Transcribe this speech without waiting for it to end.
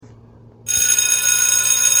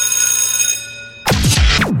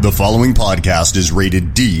The following podcast is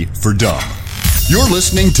rated D for dumb. You're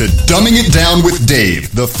listening to Dumbing It Down with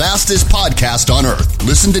Dave, the fastest podcast on earth.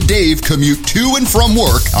 Listen to Dave commute to and from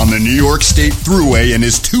work on the New York State Thruway in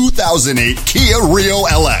his 2008 Kia Rio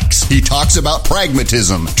LX. He talks about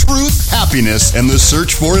pragmatism, truth, happiness, and the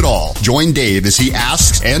search for it all. Join Dave as he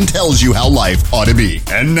asks and tells you how life ought to be.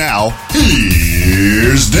 And now,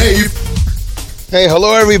 here's Dave. Hey,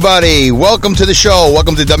 hello everybody. Welcome to the show.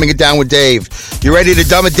 Welcome to Dumbing It Down with Dave. You ready to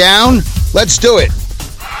dumb it down? Let's do it.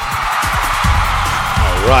 All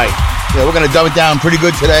right. Yeah, we're going to dumb it down pretty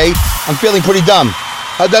good today. I'm feeling pretty dumb.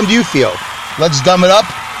 How dumb do you feel? Let's dumb it up.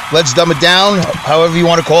 Let's dumb it down, however you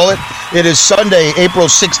want to call it. It is Sunday, April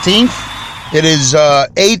 16th. It is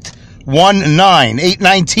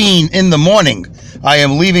 8:19 in the morning. I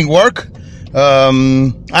am leaving work.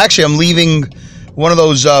 Actually, I'm leaving one of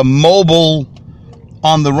those mobile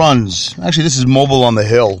on the runs. Actually, this is mobile on the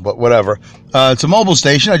hill, but whatever. It's a mobile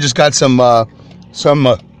station. I just got some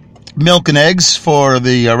milk and eggs for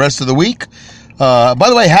the rest of the week. By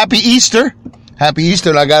the way, happy Easter. Happy Easter.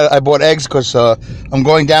 And I bought eggs because I'm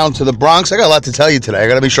going down to the Bronx. I got a lot to tell you today. I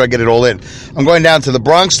got to make sure I get it all in. I'm going down to the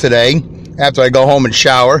Bronx today after I go home and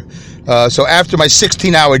shower. So after my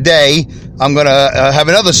 16-hour day, I'm going to have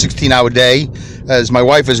another 16-hour day as my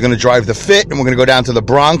wife is going to drive the Fit, and we're going to go down to the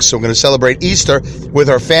Bronx. So we're going to celebrate Easter with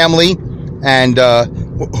her family, and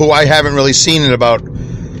who I haven't really seen in about,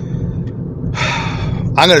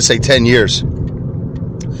 I'm going to say 10 years.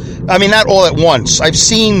 I mean, not all at once. I've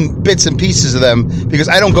seen bits and pieces of them because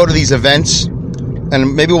I don't go to these events,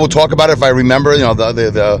 and maybe we'll talk about it if I remember, you know,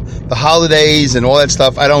 the holidays and all that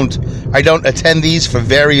stuff. I don't attend these for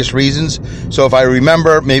various reasons. So if I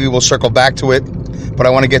remember, maybe we'll circle back to it. But I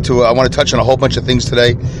want to touch on a whole bunch of things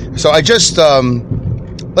today. So I just,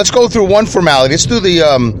 let's go through one formality. Let's do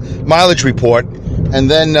the mileage report, and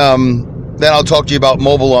then I'll talk to you about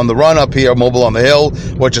mobile on the run up here, mobile on the hill,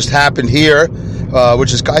 what just happened here,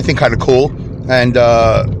 which is, I think, kind of cool, and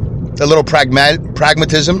a little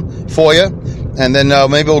pragmatism for you. And then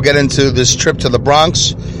maybe we'll get into this trip to the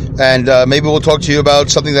Bronx, and maybe we'll talk to you about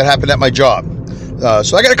something that happened at my job.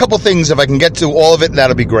 So I got a couple things. If I can get to all of it,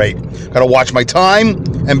 that'll be great. Got to watch my time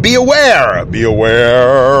and be aware. Be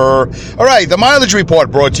aware. All right, the mileage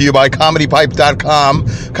report brought to you by ComedyPipe.com.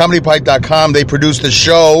 ComedyPipe.com, they produce the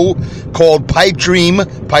show called Pipe Dream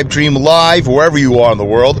Live, wherever you are in the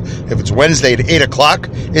world. If it's Wednesday at 8 o'clock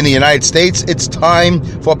in the United States, it's time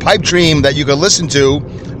for Pipe Dream that you can listen to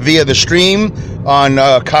via the stream on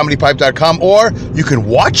ComedyPipe.com, or you can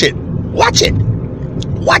watch it. Watch it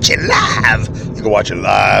live. You can watch it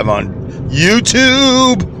live on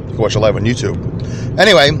YouTube. You can watch it live on YouTube.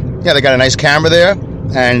 Anyway, yeah, they got a nice camera there,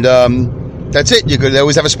 and that's it. They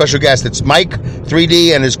always have a special guest. It's Mike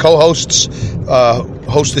 3D and his co-hosts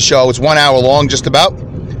host the show. It's 1 hour long, just about,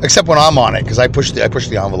 except when I'm on it, because I push the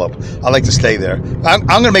envelope. I like to stay there. I'm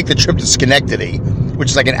going to make the trip to Schenectady,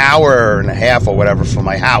 which is like an hour and a half or whatever from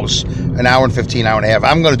my house. An hour and 15, hour and a half.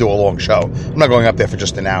 I'm going to do a long show. I'm not going up there for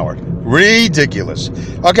just an hour. Ridiculous.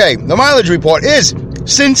 Okay, the mileage report is,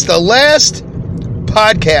 since the last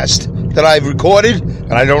podcast that I've recorded,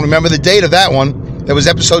 and I don't remember the date of that one, that was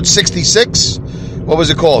episode 66. What was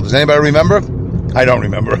it called? Does anybody remember? I don't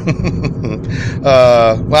remember.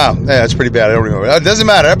 Wow, yeah, that's pretty bad. I don't remember. It doesn't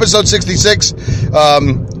matter. Episode 66,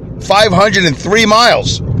 503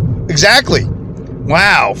 miles. Exactly.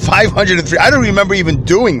 Wow, 503. I don't remember even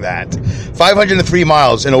doing that. 503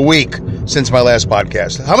 miles in a week since my last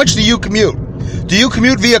podcast. How much do you commute? Do you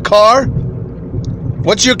commute via car?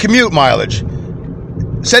 What's your commute mileage?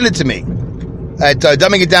 Send it to me at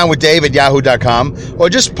dumbingitdownwithdave@yahoo.com, or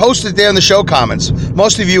just post it there in the show comments.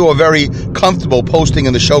 Most of you are very comfortable posting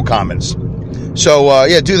in the show comments. So,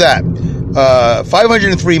 yeah, do that.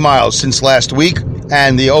 503 miles since last week,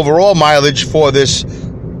 and the overall mileage for this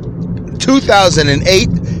 2008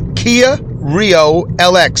 Kia Rio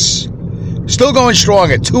LX still going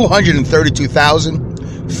strong at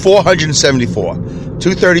 232,474.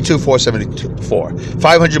 232,474.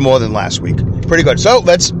 500 more than last week. Pretty good. So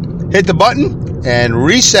let's hit the button and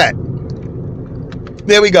reset.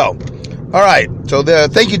 There we go. All right. So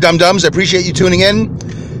thank you, dum-dums. I appreciate you tuning in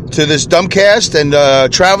to this Dumbcast and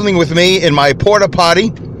traveling with me in my porta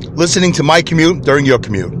potty, listening to my commute during your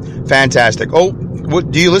commute. Fantastic. Oh,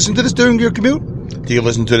 do you listen to this during your commute? Do you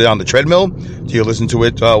listen to it on the treadmill? Do you listen to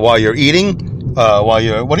it while you're eating? What are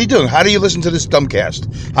you doing? How do you listen to this Dumbcast?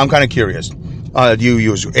 I'm kind of curious. Do you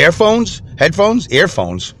use earphones, headphones,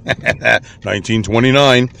 earphones?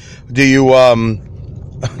 1929. Do you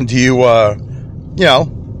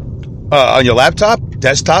on your laptop,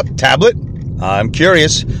 desktop, tablet? I'm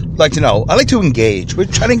curious. I'd like to know. I like to engage. We're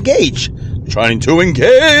trying to engage. Trying to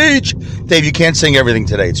engage. Dave, you can't sing everything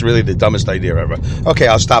today. It's really the dumbest idea ever. Okay,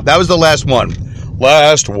 I'll stop. That was the last one.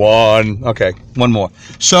 Last one. Okay, one more.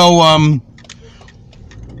 So,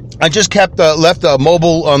 I just left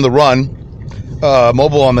Mobile on the Run,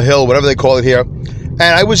 Mobile on the Hill, whatever they call it here. And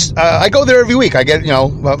I go there every week. I get,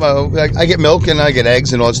 I get milk and I get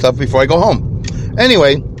eggs and all that stuff before I go home.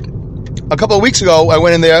 Anyway, a couple of weeks ago, I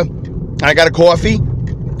went in there and I got a coffee.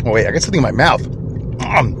 Oh, wait, I got something in my mouth.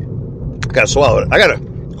 I got to swallow it. I got a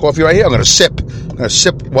coffee right here. I'm going to sip. I'm going to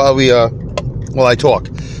sip while I talk.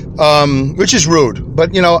 Which is rude,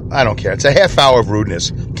 but I don't care. It's a half hour of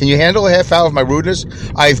rudeness. Can you handle a half hour of my rudeness?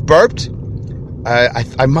 I've burped.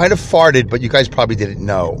 I might have farted, but you guys probably didn't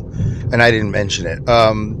know, and I didn't mention it.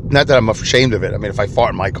 Not that I'm ashamed of it. I mean, if I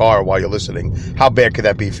fart in my car while you're listening, how bad could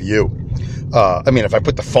that be for you? If I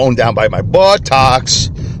put the phone down by my buttocks,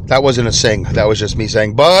 that wasn't a sing. That was just me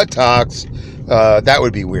saying buttocks. That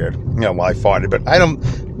would be weird, while I farted. But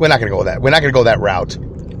we're not going to go that. We're not going to go that route.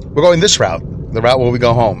 We're going this route. The route where we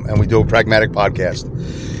go home and we do a pragmatic podcast.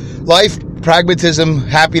 Life, pragmatism,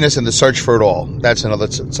 happiness, and the search for it all. That's another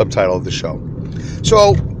subtitle of the show.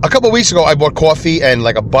 So a couple of weeks ago, I bought coffee and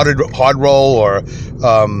like a buttered hard roll or a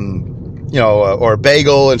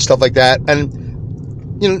bagel and stuff like that. And,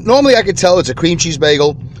 normally I could tell it's a cream cheese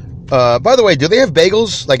bagel. By the way, do they have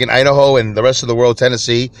bagels like in Idaho and the rest of the world,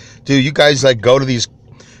 Tennessee? Do you guys like go to these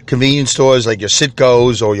convenience stores like your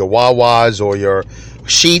Citgo's or your Wawa's or your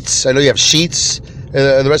Sheetz? I know you have Sheetz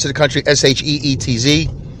in the rest of the country, SHEETZ.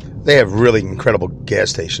 They have really incredible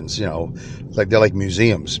gas stations, like they're like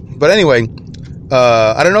museums. But anyway,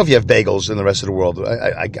 I don't know if you have bagels in the rest of the world.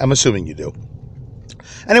 I'm assuming you do.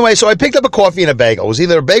 Anyway, so I picked up a coffee and a bagel. It was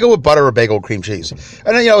either a bagel with butter or a bagel with cream cheese.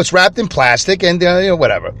 And then, it's wrapped in plastic and,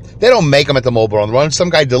 whatever. They don't make them at the Mobile on the Run.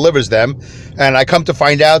 Some guy delivers them. And I come to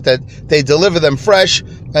find out that they deliver them fresh.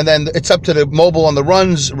 And then it's up to the Mobile on the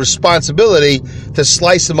Run's responsibility to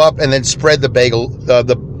slice them up and then spread the bagel,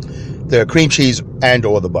 the cream cheese and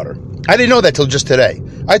or the butter. I didn't know that till just today.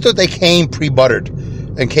 I thought they came pre-buttered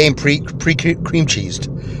and came pre-cream cheesed.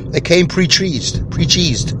 They came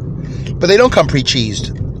pre-cheesed. But they don't come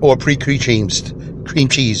pre-cheesed or pre-cream cheesed.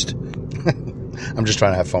 I'm just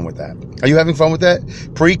trying to have fun with that. Are you having fun with that?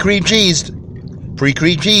 Pre-cream cheesed.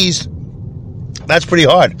 That's pretty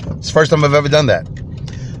hard. It's the first time I've ever done that.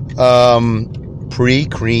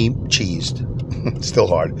 Pre-cream cheesed. Still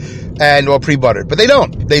hard. Or pre-buttered. But they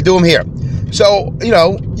don't. They do them here. So,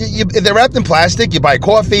 they're wrapped in plastic. You buy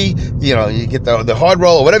coffee, you get the hard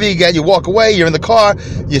roll or whatever you get. You walk away. You're in the car.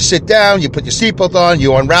 You sit down. You put your seatbelt on.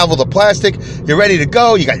 You unravel the plastic. You're ready to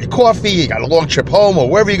go. You got your coffee. You got a long trip home or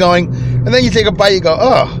wherever you're going. And then you take a bite. You go,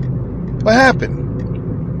 oh, what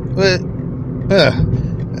happened?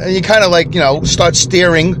 And you kind of start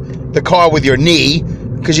steering the car with your knee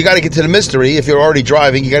because you got to get to the mystery. If you're already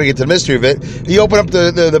driving, you got to get to the mystery of it. You open up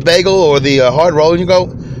the bagel or the hard roll and you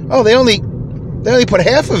go, oh, they only put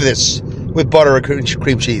half of this with butter or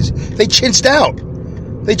cream cheese. They chinsed out.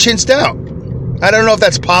 I don't know if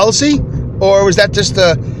that's policy or was that just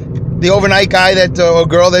the overnight guy or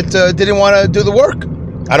girl that didn't want to do the work.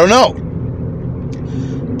 I don't know.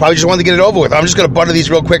 Probably just wanted to get it over with. I'm just going to butter these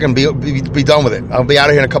real quick and be done with it. I'll be out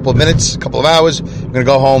of here in a couple of minutes, a couple of hours. I'm going to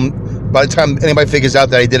go home. By the time anybody figures out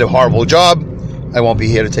that I did a horrible job, I won't be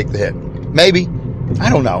here to take the hit. Maybe. I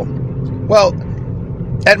don't know. Well,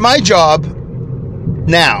 at my job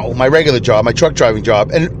now, my regular job, my truck driving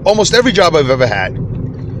job, and almost every job I've ever had,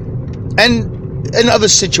 and in other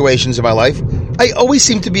situations in my life, I always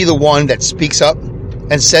seem to be the one that speaks up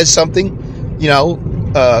and says something,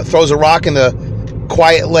 throws a rock in the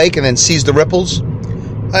quiet lake and then sees the ripples.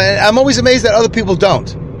 And I'm always amazed that other people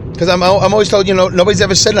don't. Because I'm always told, nobody's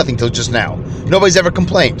ever said nothing till just now. Nobody's ever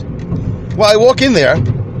complained. Well, I walk in there,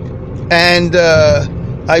 and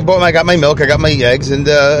I got my milk, I got my eggs, and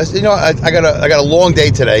I got a long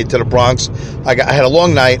day today to the Bronx. I had a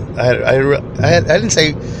long night. I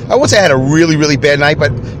won't say I had a really, really bad night,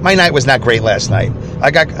 but my night was not great last night.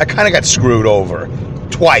 I kind of got screwed over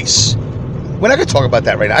twice. We're not going to talk about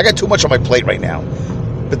that right now. I got too much on my plate right now.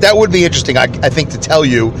 But that would be interesting, I think, to tell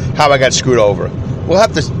you how I got screwed over. We'll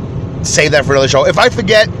have to save that for another show. If I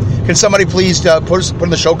forget, can somebody please put in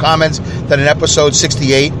the show comments that in episode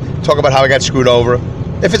 68, talk about how I got screwed over.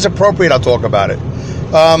 If it's appropriate, I'll talk about it.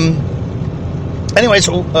 Anyway,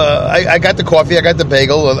 so I got the coffee, I got the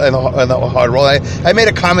bagel and the hard roll. I made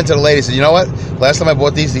a comment to the lady, said, you know what? Last time I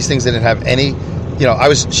bought these things didn't have any.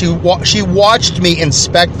 She watched me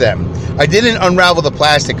inspect them. I didn't unravel the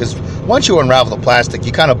plastic because once you unravel the plastic,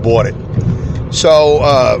 you kind of bought it. So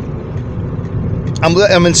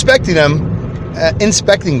I'm inspecting them,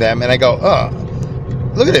 and I go,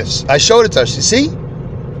 look at this. I showed it to her. She said, see?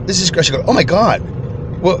 This is, she goes, oh my God.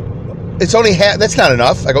 Well, it's only half, that's not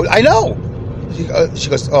enough. I go, I know. She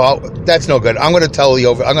goes, oh, that's no good. I'm going to tell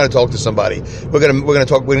I'm going to talk to somebody. We're going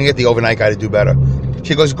to get the overnight guy to do better.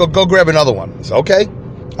 She goes, go grab another one. I said, okay.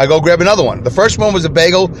 I go grab another one. The first one was a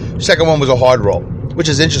bagel. Second one was a hard roll, which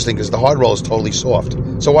is interesting because the hard roll is totally soft.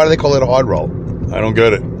 So why do they call it a hard roll? I don't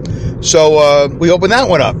get it. So we opened that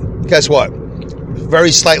one up. Guess what?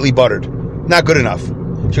 Very slightly buttered. Not good enough.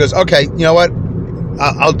 She goes, okay, you know what?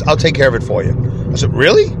 I'll take care of it for you. I said,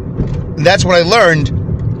 really? And that's when I learned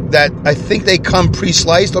that I think they come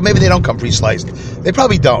pre-sliced, or maybe they don't come pre-sliced. They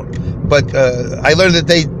probably don't. But I learned that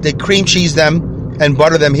they cream cheese them and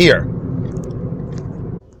butter them here.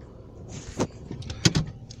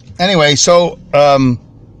 Anyway, so the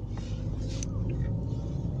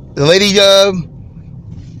lady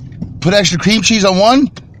put extra cream cheese on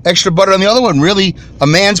one, extra butter on the other one. Really, a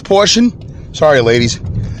man's portion. Sorry, ladies.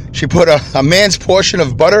 She put a man's portion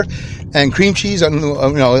of butter and cream cheese on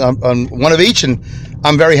one of each, and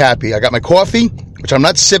I'm very happy. I got my coffee, which I'm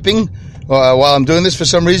not sipping while I'm doing this for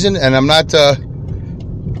some reason, and I'm not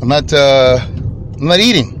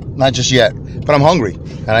eating, not just yet, but I'm hungry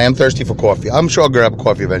and I am thirsty for coffee. I'm sure I'll grab a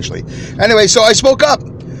coffee eventually. Anyway, so I spoke up,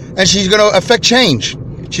 and she's going to affect change.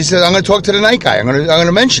 She said, I'm going to talk to the night guy. I'm going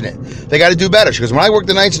to mention it. They got to do better. She goes, when I work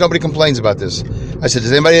the nights, nobody complains about this. I said,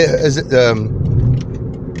 has anybody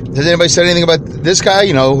said anything about this guy,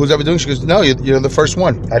 who's ever doing? She goes, no, you're the first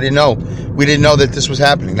one. I didn't know. We didn't know that this was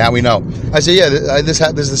happening. Now we know. I said, yeah, this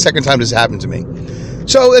is the second time this happened to me.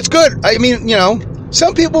 So it's good. I mean,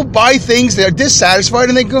 some people buy things, they're dissatisfied,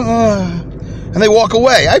 and they go, and they walk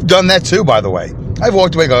away. I've done that too, by the way. I've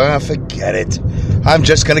walked away going, forget it. I'm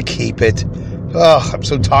just going to keep it. I'm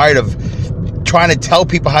so tired of trying to tell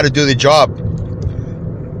people how to do the job.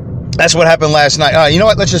 That's what happened last night. You know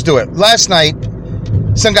what? Let's just do it. Last night,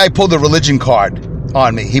 some guy pulled the religion card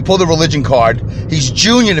on me. He pulled the religion card. He's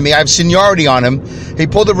junior to me. I have seniority on him. He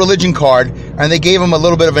pulled the religion card, and they gave him a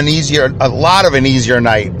lot of an easier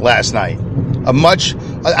night last night.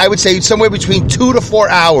 I would say somewhere between 2 to 4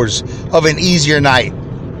 hours of an easier night,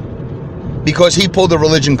 because he pulled the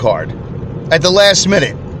religion card at the last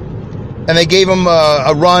minute. And they gave him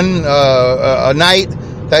a run, a night.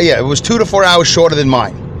 It was 2 to 4 hours shorter than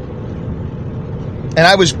mine. And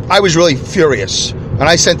I was really furious. And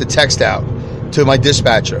I sent the text out to my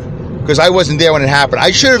dispatcher because I wasn't there when it happened.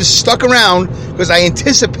 I should have stuck around because I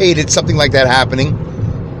anticipated something like that happening.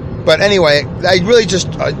 But anyway, I really just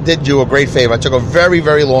did you a great favor. I took a very,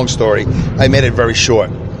 very long story. I made it very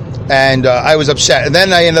short. And I was upset. And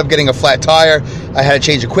then I ended up getting a flat tire. I had to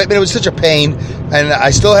change equipment. It was such a pain. And I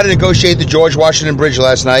still had to negotiate the George Washington Bridge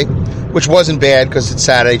last night, which wasn't bad because it's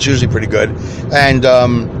Saturday. It's usually pretty good. And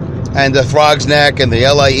the Throgs Neck and the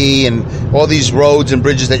LIE and all these roads and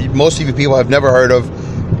bridges that most of you people have never heard of.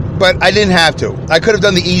 But I didn't have to. I could have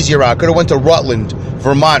done the easier route. I could have went to Rutland,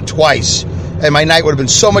 Vermont twice. And my night would have been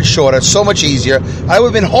so much shorter, so much easier. I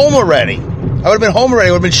would have been home already. I would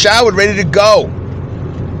have been showered, ready to go.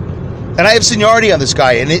 And I have seniority on this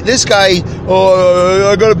guy. And this guy,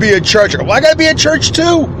 I got to be at church. I go, well, I got to be at church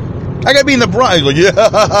too. I got to be in the Bronx. He's like,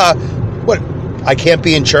 yeah. What? I can't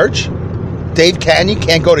be in church? Dave Canyon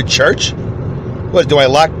can't go to church? What, do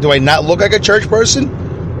I not look like a church person?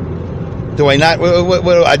 Do I not?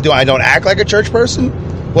 I don't act like a church person?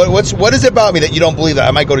 What is it about me that you don't believe that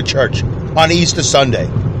I might go to church on Easter Sunday?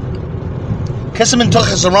 Kesim and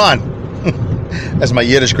Tochasaran, as my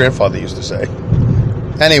Yiddish grandfather used to say.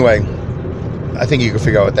 Anyway, I think you can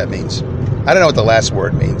figure out what that means. I don't know what the last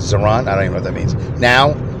word means. Zaran? I don't even know what that means.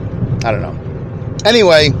 Now? I don't know.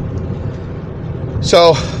 Anyway,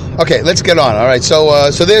 so, okay, let's get on. All right, so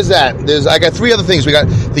there's that. I got 3 other things. We got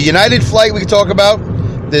the United flight we could talk about.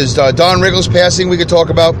 There's Don Rickles passing we could talk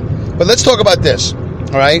about. But let's talk about this.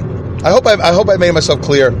 All right? I hope I made myself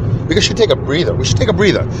clear. We should take a breather. Let's take a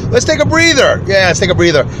breather. Yeah, let's take a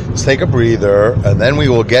breather. Let's take a breather, and then we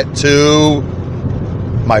will get to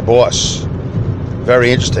my boss.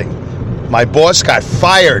 Very interesting. My boss got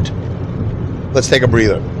fired. Let's take a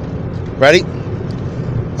breather. Ready?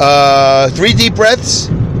 3 deep breaths.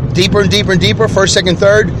 Deeper and deeper and deeper. First, second,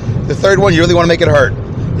 third. The third one, you really want to make it hurt.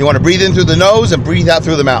 You want to breathe in through the nose and breathe out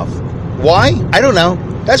through the mouth. Why? I don't know.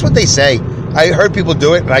 That's what they say. I heard people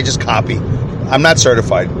do it, and I just copy. I'm not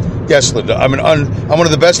certified. Yes, Linda. I'm one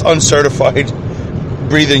of the best uncertified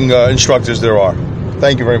breathing instructors there are.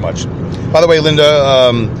 Thank you very much. By the way,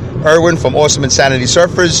 Linda Irwin from Awesome Insanity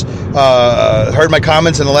Surfers heard my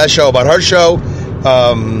comments in the last show about her show,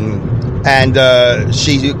 and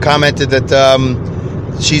she commented that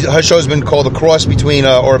her show's been called a cross between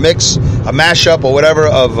or a mix, a mashup or whatever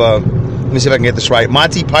of Let me see if I can get this right.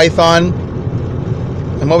 Monty Python.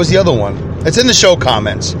 And what was the other one? It's in the show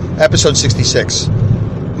comments. Episode 66.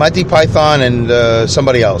 Monty Python and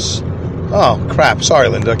somebody else. Oh, crap. Sorry,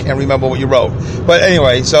 Linda. I can't remember what you wrote. But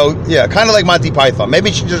anyway, so, yeah, kind of like Monty Python.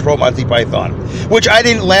 Maybe she just wrote Monty Python, which I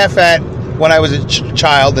didn't laugh at when I was a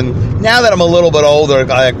child. And now that I'm a little bit older, I'm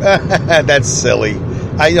like, that's silly.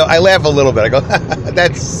 I laugh a little bit. I go,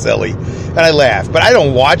 that's silly. And I laugh. But I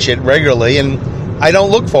don't watch it regularly, and I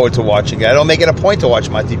don't look forward to watching it. I don't make it a point to watch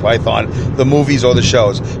Monty Python, the movies or the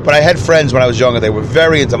shows. But I had friends when I was younger. They were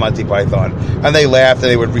very into Monty Python. And they laughed,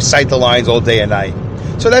 and they would recite the lines all day and night.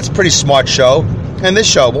 So that's a pretty smart show. And this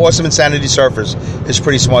show, Awesome Insanity Surfers, is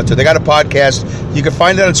pretty smart too. They got a podcast. You can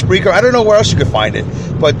find it on Spreaker. I don't know where else you can find it.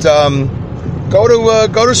 But go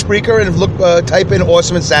to Spreaker and look. Type in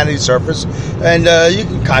Awesome Insanity Surfers. And you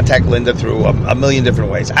can contact Linda through a million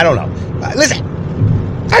different ways. I don't know. Listen.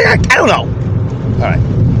 I don't know. All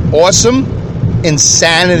right. Awesome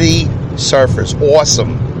Insanity Surfers.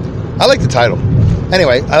 Awesome. I like the title.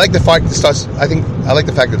 Anyway, I like the fact that it starts. I like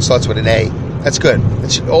the fact that it starts with an A. That's good.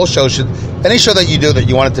 All shows should. Any show that you do that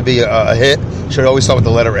you want it to be a hit should always start with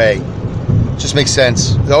the letter A. Just makes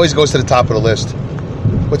sense. It always goes to the top of the list.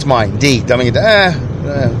 What's mine? D. Dumbing it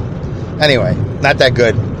down. Anyway, not that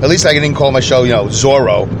good. At least I didn't call my show,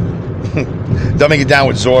 Zorro. Dumbing it down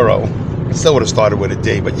with Zorro. I still would have started with a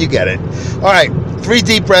D, but you get it. All right, 3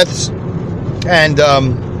 deep breaths, and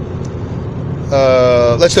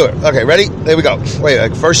let's do it. Okay, ready? There we go.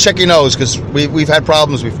 Wait, first check your nose, because we've had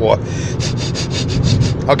problems before.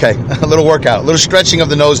 Okay, a little workout, a little stretching of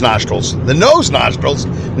the nose nostrils. The nose nostrils,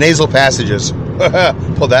 nasal passages.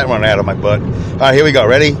 Pull that one out of my butt. All right, here we go.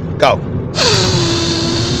 Ready? Go.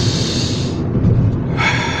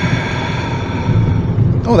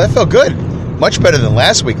 Oh, that felt good. Much better than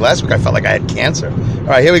last week. Last week I felt like I had cancer. All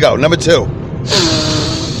right, here we go. Number 2.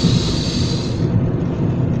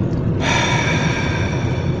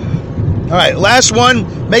 All right, last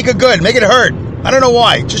one. Make it good. Make it hurt. I don't know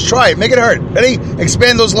why. Just try it. Make it hurt. Ready?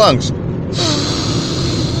 Expand those lungs.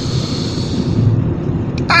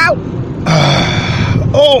 Ow!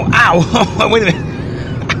 Oh, ow. Wait a minute.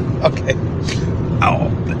 Okay. Ow.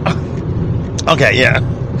 Okay, yeah.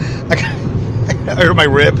 I hurt my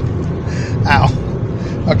rib. Ow.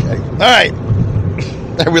 Okay. All right.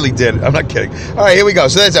 I really did. I'm not kidding. All right, here we go.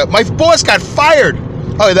 So that's it. My boss got fired.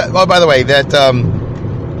 Oh, by the way, that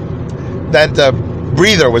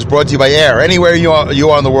breather was brought to you by Air. Anywhere you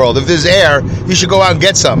are in the world, if there's air, you should go out and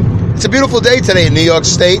get some. It's a beautiful day today in New York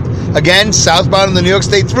State. Again, southbound on the New York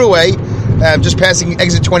State Thruway. Just passing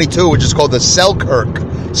exit 22, which is called the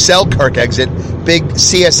Selkirk exit. Big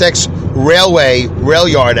CSX rail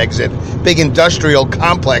yard exit. Big industrial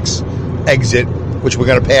complex exit, which we're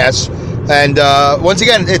going to pass. And once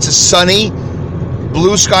again, it's a sunny,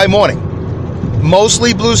 blue sky morning.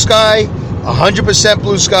 Mostly blue sky, 100%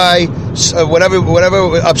 blue sky.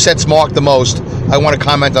 Whatever upsets Mark the most, I want to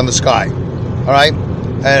comment on the sky. All right?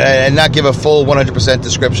 And not give a full 100%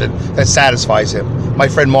 description that satisfies him. My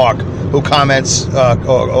friend Mark, who comments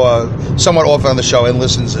somewhat often on the show and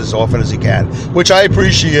listens as often as he can, which I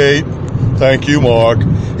appreciate. Thank you, Mark.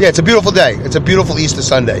 Yeah, it's a beautiful day. It's a beautiful Easter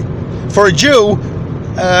Sunday. For a Jew,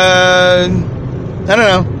 I don't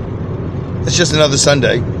know. It's just another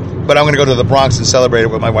Sunday. But I'm going to go to the Bronx and celebrate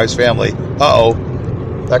it with my wife's family. Uh-oh.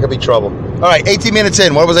 That could be trouble. All right, 18 minutes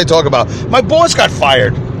in. What was I talking about? My boss got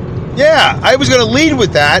fired. Yeah, I was going to lead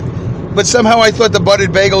with that, but somehow I thought the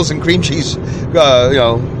buttered bagels and cream cheese, were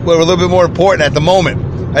a little bit more important at the moment.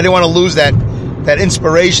 I didn't want to lose that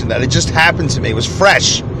inspiration that it just happened to me. It was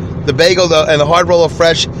fresh. The bagel and the hard roll are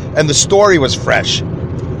fresh, and the story was fresh.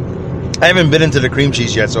 I haven't been into the cream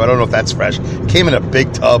cheese yet, so I don't know if that's fresh. It came in a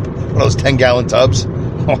big tub, one of those 10-gallon tubs.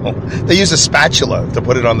 They used a spatula to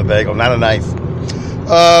put it on the bagel, not a knife.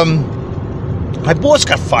 My boss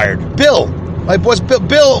got fired. Bill. My boss,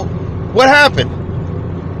 Bill, what happened?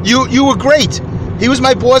 You were great. He was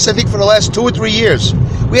my boss, I think, for the last 2 or 3 years.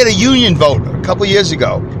 We had a union vote a couple of years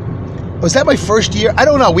ago. Was that my first year? I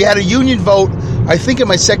don't know. We had a union vote, I think, in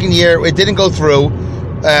my second year. It didn't go through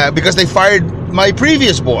because they fired my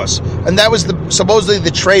previous boss. And that was supposedly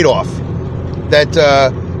the trade-off. That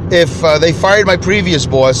if they fired my previous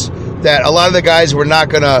boss, that a lot of the guys were not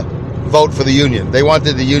going to vote for the union. They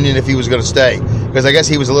wanted the union if he was going to stay. Because I guess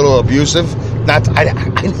he was a little abusive. I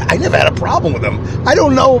never had a problem with him. I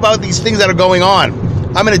don't know about these things that are going on.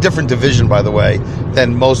 I'm in a different division, by the way,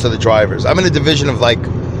 than most of the drivers. I'm in a division of I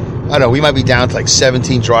don't know, we might be down to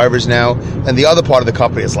 17 drivers now. And the other part of the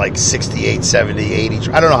company is 68, 70,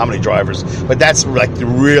 80. I don't know how many drivers. But that's the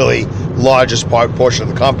really largest portion of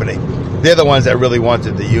the company. They're the ones that really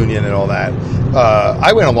wanted the union and all that.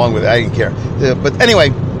 I went along with it. I didn't care. But anyway,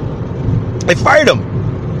 they fired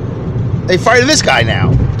him. They fired this guy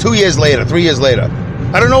now. 2 years later, 3 years later.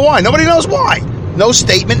 I don't know why. Nobody knows why. No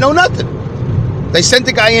statement, no nothing. They sent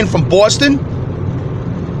the guy in from Boston.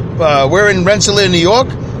 We're in Rensselaer, New York.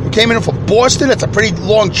 We came in from Boston. That's a pretty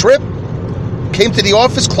long trip. Came to the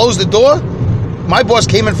office, closed the door. My boss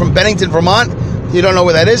came in from Bennington, Vermont. You don't know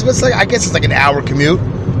where that is, but it's like, I guess it's like an hour commute.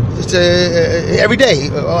 Just, every day,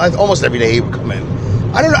 almost every day he would come in.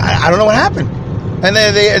 I don't know what happened. And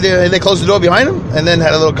then they closed the door behind him, and then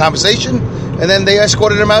had a little conversation, and then they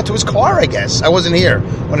escorted him out to his car. I guess I wasn't here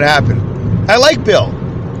when it happened. I like Bill.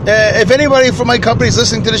 If anybody from my company is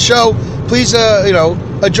listening to the show, please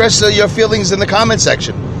address your feelings in the comment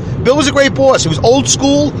section. Bill was a great boss. He was old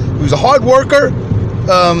school. He was a hard worker.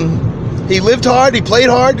 He lived hard. He played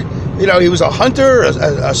hard. He was a hunter,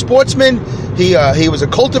 a sportsman. He was a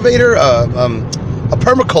cultivator, a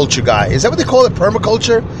permaculture guy. Is that what they call it?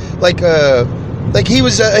 Permaculture? Like he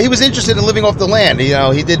was interested in living off the land.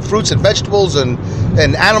 He did fruits and vegetables and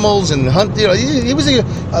animals and hunt. He was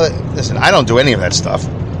listen. I don't do any of that stuff,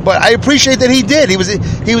 but I appreciate that he did. He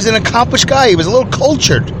was an accomplished guy. He was a little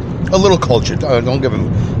cultured. Don't give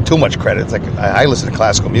him too much credit. It's like I listen to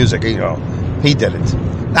classical music. He didn't.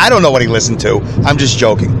 I don't know what he listened to. I'm just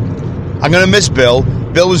joking. I'm gonna miss Bill.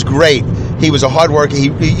 Bill was great. He was a hard worker.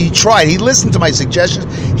 He tried. He listened to my suggestions.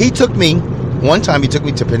 One time he took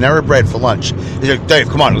me to Panera Bread for lunch. He's like, Dave,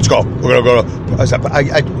 come on, let's go. We're gonna go. I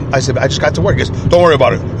said, I just got to work. He goes, don't worry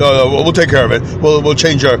about it. We'll take care of it. We'll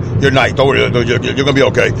change your night. Don't worry. You're gonna be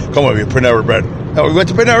okay. Come with me, Panera Bread. Now we went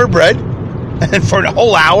to Panera Bread, and for a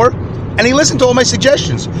whole hour, and he listened to all my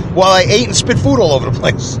suggestions while I ate and spit food all over the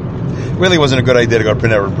place. Really wasn't a good idea to go to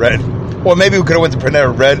Panera Bread. Or maybe we could have went to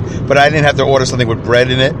Panera Bread, but I didn't have to order something with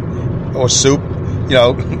bread in it or soup.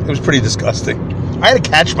 It was pretty disgusting. I had to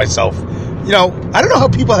catch myself. I don't know how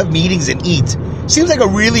people have meetings and eat. Seems like a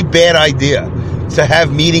really bad idea to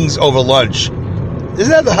have meetings over lunch. Isn't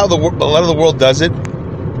that how a lot of the world does it?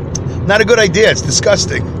 Not a good idea. It's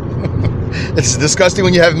disgusting. It's disgusting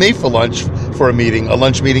when you have me for lunch for a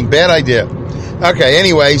lunch meeting. Bad idea. Okay,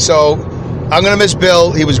 anyway, so I'm going to miss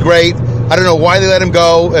Bill. He was great. I don't know why they let him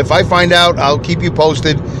go. If I find out, I'll keep you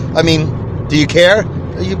posted. I mean, do you care?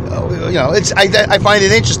 I find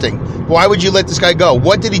it interesting. Why would you let this guy go?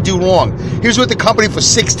 What did he do wrong? He was with the company for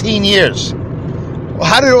 16 years.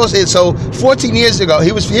 How did it all say? So 14 years ago,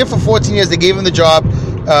 he was here for 14 years. They gave him the job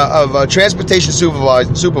of a transportation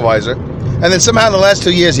supervisor. And then somehow in the last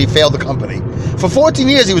 2 years, he failed the company. For 14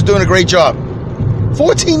 years, he was doing a great job.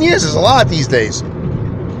 14 years is a lot these days.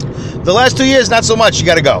 The last 2 years, not so much. You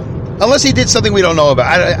got to go. Unless he did something we don't know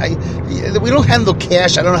about. We don't handle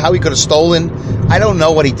cash. I don't know how he could have stolen. I don't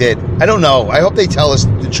know what he did. I don't know. I hope they tell us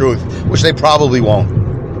the truth, which they probably won't.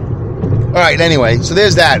 All right, anyway, so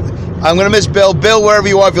there's that. I'm going to miss Bill. Bill, wherever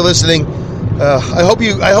you are, if you're listening, I hope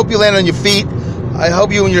you land on your feet. I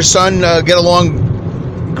hope you and your son get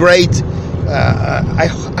along great. I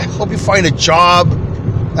hope you find a job.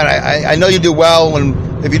 And I know you do well.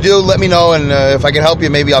 And if you do, let me know. And if I can help you,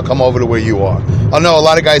 maybe I'll come over to where you are. I know a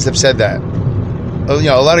lot of guys have said that.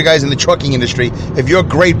 A lot of guys in the trucking industry, if your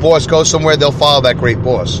great boss goes somewhere, they'll follow that great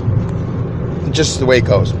boss. Just the way it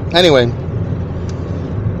goes. Anyway,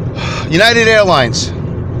 United Airlines.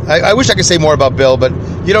 I wish I could say more about Bill, but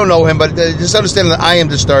you don't know him. But just understand that I am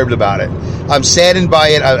disturbed about it. I'm saddened by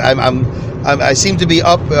it. I seem to be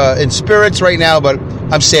up in spirits right now, but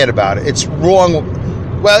I'm sad about it. It's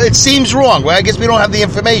wrong. Well, it seems wrong. Well, I guess we don't have the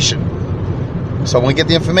information. So when we get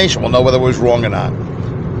the information, we'll know whether it was wrong or not.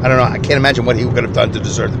 I don't know. I can't imagine what he could have done to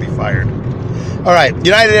deserve to be fired. All right,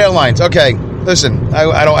 United Airlines. Okay, listen.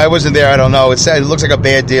 I wasn't there. I don't know. It looks like a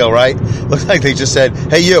bad deal, right? Looks like they just said,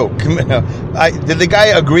 "Hey, you." Did the guy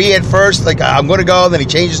agree at first? Like, I'm going to go. Then he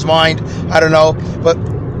changed his mind. I don't know. But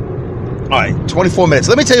all right, 24 minutes.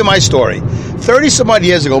 Let me tell you my story. 30 some odd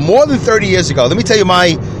years ago, more than 30 years ago. Let me tell you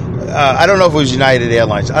my. I don't know if it was United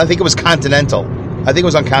Airlines. I think it was Continental. I think it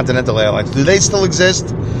was on Continental Airlines. Do they still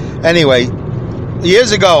exist? Anyway,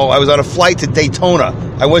 years ago, I was on a flight to Daytona.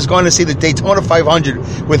 I was going to see the Daytona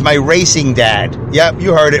 500 with my racing dad. Yep,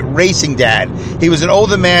 you heard it, racing dad. He was an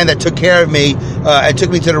older man that took care of me and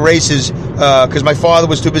took me to the races because my father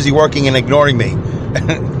was too busy working and ignoring me.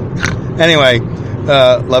 Anyway,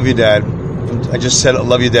 love you, Dad. I just said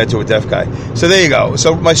love you, Dad, to a deaf guy. So there you go.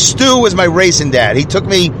 So my Stu was my racing dad. He took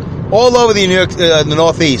me all over the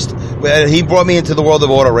Northeast. He brought me into the world of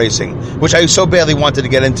auto racing, which I so badly wanted to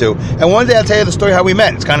get into. And one day I'll tell you the story how we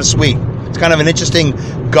met. It's kind of sweet. It's kind of an interesting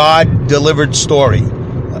God-delivered story.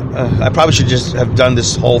 I probably should just have done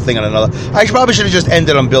this whole thing on another. I probably should have just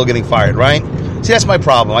ended on Bill getting fired, right? See, that's my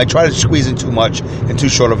problem. I try to squeeze in too much in too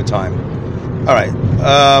short of a time. All right.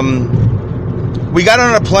 We got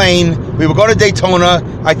on a plane. We were going to Daytona.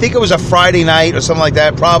 I think it was a Friday night or something like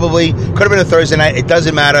that. Probably. Could have been a Thursday night. It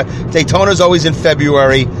doesn't matter. Daytona's always in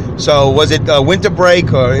February. So was it winter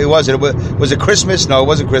break or was it Christmas? No, it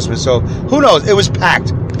wasn't Christmas. So who knows? It was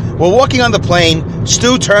packed. We're walking on the plane.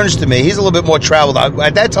 Stu turns to me. He's a little bit more traveled.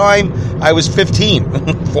 At that time, I was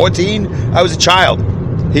 15, 14. I was a child.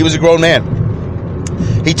 He was a grown man.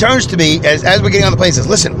 He turns to me as we're getting on the plane and says,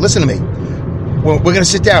 listen to me. We're going to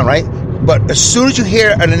sit down, right? But as soon as you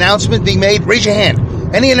hear an announcement being made, raise your hand.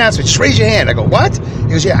 Any announcement, just raise your hand. I go, what? He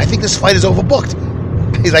goes, yeah, I think this flight is overbooked.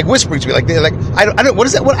 He's like whispering to me, like I don't. What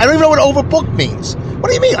is that? I don't even know what overbooked means. What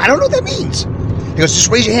do you mean? I don't know what that means. He goes, just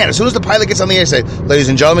raise your hand. As soon as the pilot gets on the air, say, ladies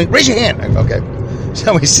and gentlemen, raise your hand. I go, okay.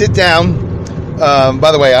 So we sit down.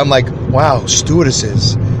 By the way, I'm like, wow,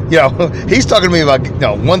 stewardesses. He's talking to me about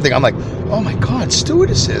one thing. I'm like, oh my God,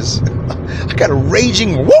 stewardesses. I got a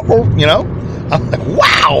raging, I'm like,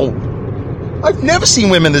 wow. I've never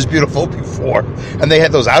seen women this beautiful before. And they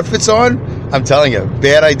had those outfits on. I'm telling you,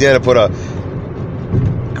 bad idea to put a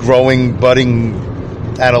growing, budding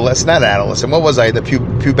not adolescent. What was I? The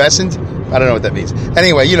pubescent? I don't know what that means.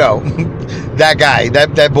 Anyway, that guy,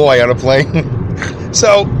 that boy on a plane.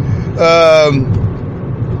 So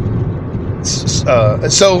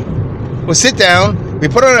we sit down, we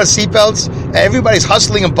put on our seatbelts, everybody's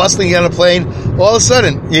hustling and bustling on a plane. All of a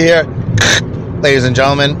sudden, you hear, ladies and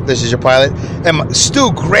gentlemen, this is your pilot. And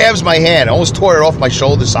Stu grabs my hand, almost tore it off my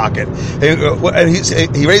shoulder socket. And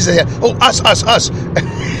he raises his hand. Oh, us.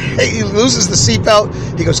 He loses the seatbelt.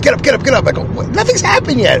 He goes, get up. I go, nothing's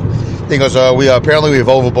happened yet. He goes, we've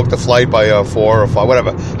overbooked the flight by 4 or 5,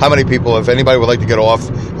 whatever. How many people? If anybody would like to get off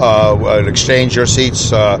and exchange your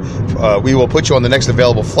seats, we will put you on the next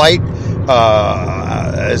available flight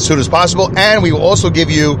as soon as possible, and we will also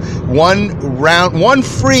give you one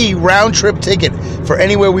free round trip ticket for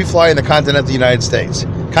anywhere we fly in the continental United States.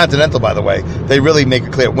 Continental, by the way, they really make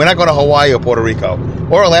it clear. We're not going to Hawaii or Puerto Rico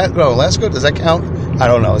or Alaska. No, Alaska, does that count? I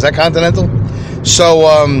don't know. Is that continental?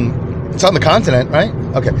 So it's on the continent, right?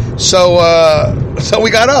 Okay. So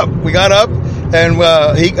we got up, and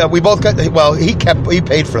we both got. Well, he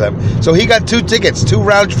paid for them, so he got 2 tickets, 2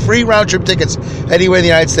 free round trip tickets anywhere in the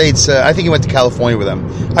United States. I think he went to California with them.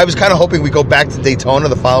 I was kind of hoping we'd go back to Daytona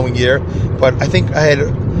the following year, but I think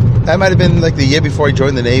that might have been like the year before he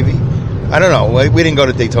joined the Navy. I don't know. We didn't go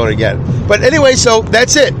to Daytona again. But anyway, so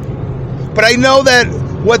that's it. But I know that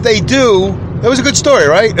what they do, that was a good story,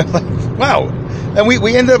 right? Wow. And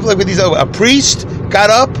we ended up like with these, a priest got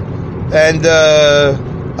up and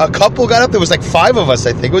a couple got up. There was like 5 of us,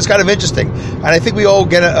 I think. It was kind of interesting. And I think we all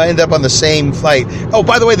end up on the same flight. Oh,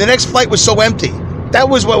 by the way, the next flight was so empty. That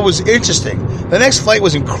was what was interesting. The next flight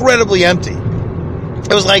was incredibly empty.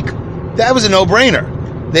 It was like, that was a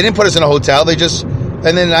no-brainer. They didn't put us in a hotel.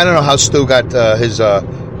 And then I don't know how Stu got his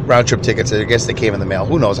round-trip tickets. I guess they came in the mail.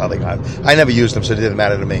 Who knows how they got it. I never used them, so it didn't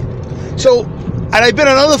matter to me. So, and I've been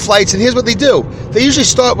on other flights, and here's what they do. They usually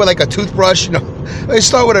start with like a toothbrush. They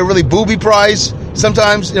start with a really booby prize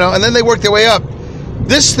sometimes, and then they work their way up.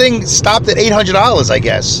 This thing stopped at $800, I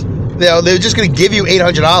guess. They're just going to give you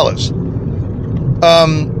 $800.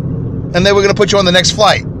 And they were going to put you on the next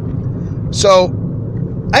flight. So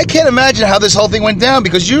I can't imagine how this whole thing went down,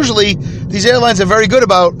 because usually these airlines are very good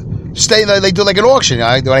about staying. They do like an auction.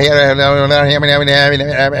 I hear 800,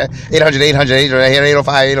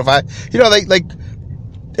 805.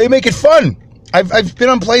 They make it fun. I've been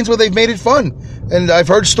on planes where they've made it fun, and I've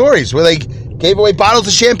heard stories where they gave away bottles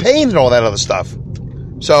of champagne and all that other stuff.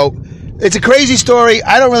 So it's a crazy story.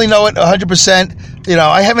 I don't really know it 100%.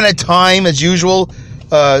 I haven't had time as usual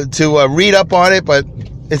to read up on it, but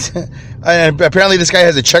it's. And apparently this guy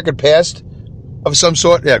has a checkered past of some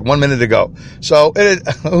sort. Yeah, 1 minute ago. So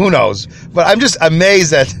who knows? But I'm just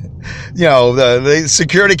amazed that the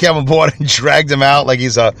security came aboard and dragged him out like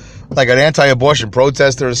he's like an anti-abortion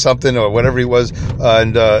protester or something, or whatever he was.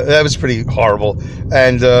 And that was pretty horrible.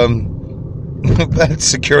 And that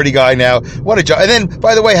security guy now, what a job. And then,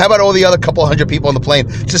 by the way, how about all the other couple hundred people on the plane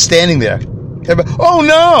just standing there? Oh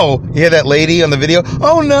no! You hear that lady on the video?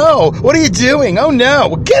 Oh no! What are you doing? Oh no!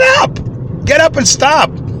 Well, get up! Get up and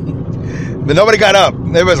stop! But nobody got up.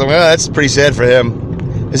 Everybody's like, well, that's pretty sad for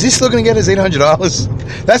him. Is he still going to get his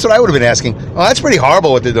 $800? That's what I would have been asking. Oh, that's pretty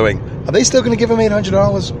horrible what they're doing. Are they still going to give him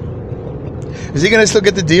 $800? Is he going to still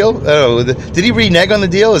get the deal? Oh, did he renege on the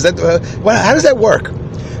deal? Is that how does that work?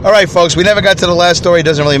 All right, folks, we never got to the last story. It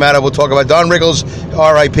doesn't really matter. We'll talk about Don Rickles,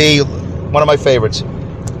 R.I.P., one of my favorites.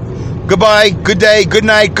 Goodbye, good day, good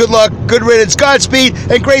night, good luck, good riddance, Godspeed,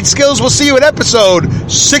 and great skills. We'll see you at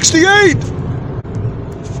episode 68.